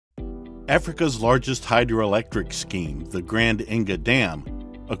Africa's largest hydroelectric scheme, the Grand Inga Dam,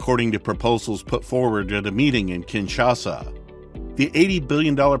 according to proposals put forward at a meeting in Kinshasa. The $80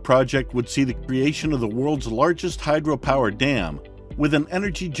 billion project would see the creation of the world's largest hydropower dam with an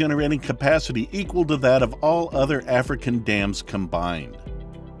energy-generating capacity equal to that of all other African dams combined.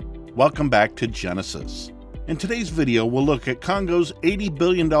 Welcome back to Genesis. In today's video, we'll look at Congo's $80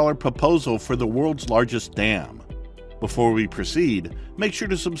 billion proposal for the world's largest dam. Before we proceed, make sure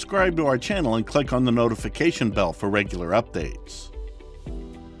to subscribe to our channel and click on the notification bell for regular updates.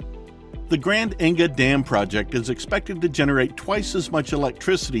 The Grand Inga Dam project is expected to generate twice as much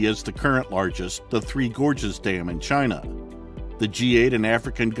electricity as the current largest, the Three Gorges Dam in China. The G8 and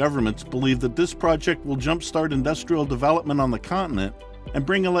African governments believe that this project will jumpstart industrial development on the continent and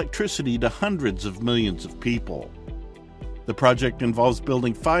bring electricity to hundreds of millions of people. The project involves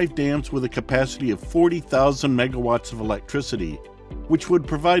building 5 dams with a capacity of 40,000 megawatts of electricity, which would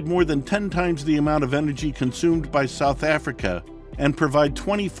provide more than 10 times the amount of energy consumed by South Africa and provide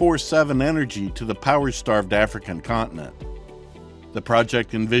 24/7 energy to the power-starved African continent. The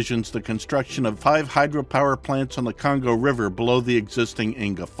project envisions the construction of 5 hydropower plants on the Congo River below the existing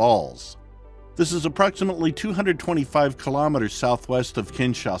Inga Falls. This is approximately 225 kilometers southwest of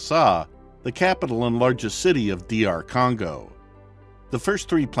Kinshasa, the capital and largest city of DR Congo. The first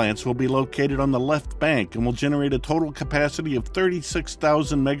 3 plants will be located on the left bank and will generate a total capacity of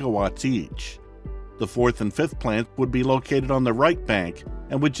 36,000 megawatts each. The 4th and 5th plants would be located on the right bank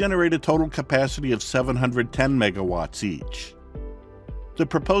and would generate a total capacity of 710 megawatts each. The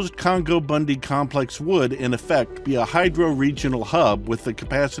proposed Congo-Bundi complex would, in effect, be a hydro-regional hub with the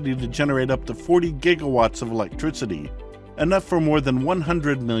capacity to generate up to 40 gigawatts of electricity, enough for more than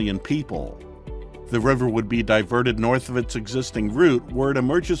 100 million people. The river would be diverted north of its existing route, where it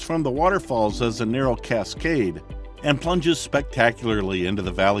emerges from the waterfalls as a narrow cascade and plunges spectacularly into the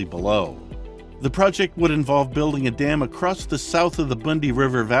valley below. The project would involve building a dam across the south of the Bundi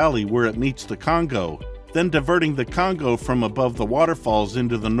River Valley where it meets the Congo, then diverting the Congo from above the waterfalls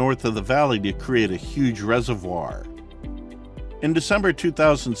into the north of the valley to create a huge reservoir. In December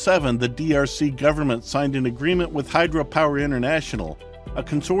 2007, the DRC government signed an agreement with Hydropower International, a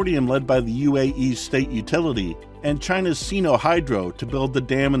consortium led by the UAE's state utility, and China's Sino Hydro to build the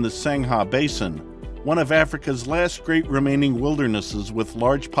dam in the Sangha Basin, one of Africa's last great remaining wildernesses with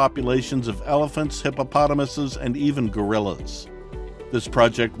large populations of elephants, hippopotamuses, and even gorillas. This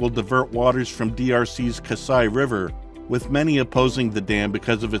project will divert waters from DRC's Kasai River, with many opposing the dam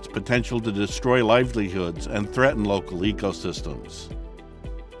because of its potential to destroy livelihoods and threaten local ecosystems.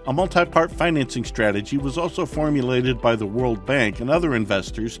 A multi-part financing strategy was also formulated by the World Bank and other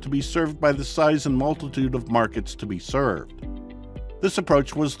investors to be served by the size and multitude of markets to be served. This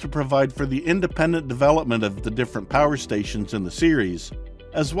approach was to provide for the independent development of the different power stations in the series,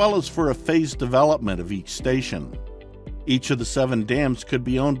 as well as for a phased development of each station. Each of the 7 dams could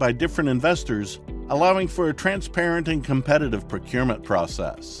be owned by different investors, allowing for a transparent and competitive procurement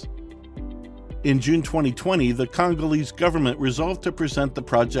process. In June 2020, the Congolese government resolved to present the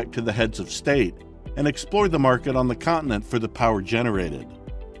project to the heads of state and explore the market on the continent for the power generated.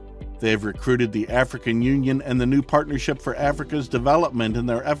 They have recruited the African Union and the New Partnership for Africa's Development in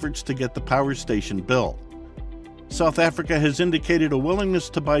their efforts to get the power station built. South Africa has indicated a willingness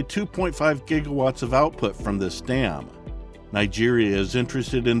to buy 2.5 gigawatts of output from this dam. Nigeria is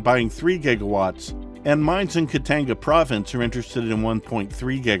interested in buying 3 gigawatts, and mines in Katanga province are interested in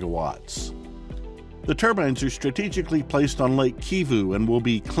 1.3 gigawatts. The turbines are strategically placed on Lake Kivu and will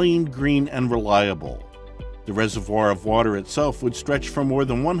be clean, green, and reliable. The reservoir of water itself would stretch for more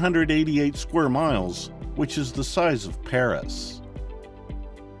than 188 square miles, which is the size of Paris.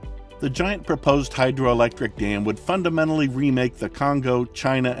 The giant proposed hydroelectric dam would fundamentally remake the Congo,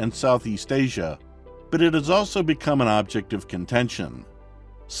 China, and Southeast Asia, but it has also become an object of contention.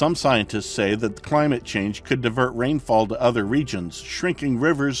 Some scientists say that climate change could divert rainfall to other regions, shrinking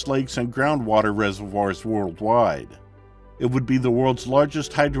rivers, lakes, and groundwater reservoirs worldwide. It would be the world's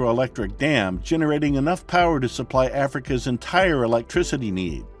largest hydroelectric dam, generating enough power to supply Africa's entire electricity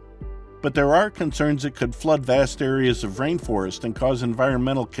need. But there are concerns it could flood vast areas of rainforest and cause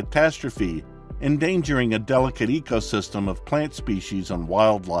environmental catastrophe, endangering a delicate ecosystem of plant species and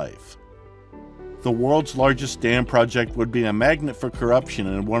wildlife. The world's largest dam project would be a magnet for corruption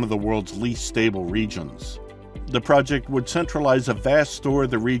in one of the world's least stable regions. The project would centralize a vast store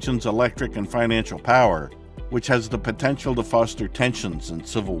of the region's electric and financial power, which has the potential to foster tensions and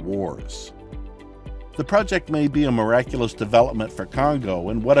civil wars. The project may be a miraculous development for Congo,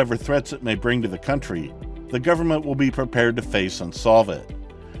 and whatever threats it may bring to the country, the government will be prepared to face and solve it.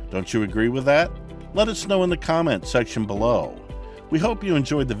 Don't you agree with that? Let us know in the comments section below. We hope you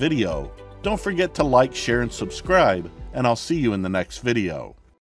enjoyed the video. Don't forget to like, share, and subscribe, and I'll see you in the next video.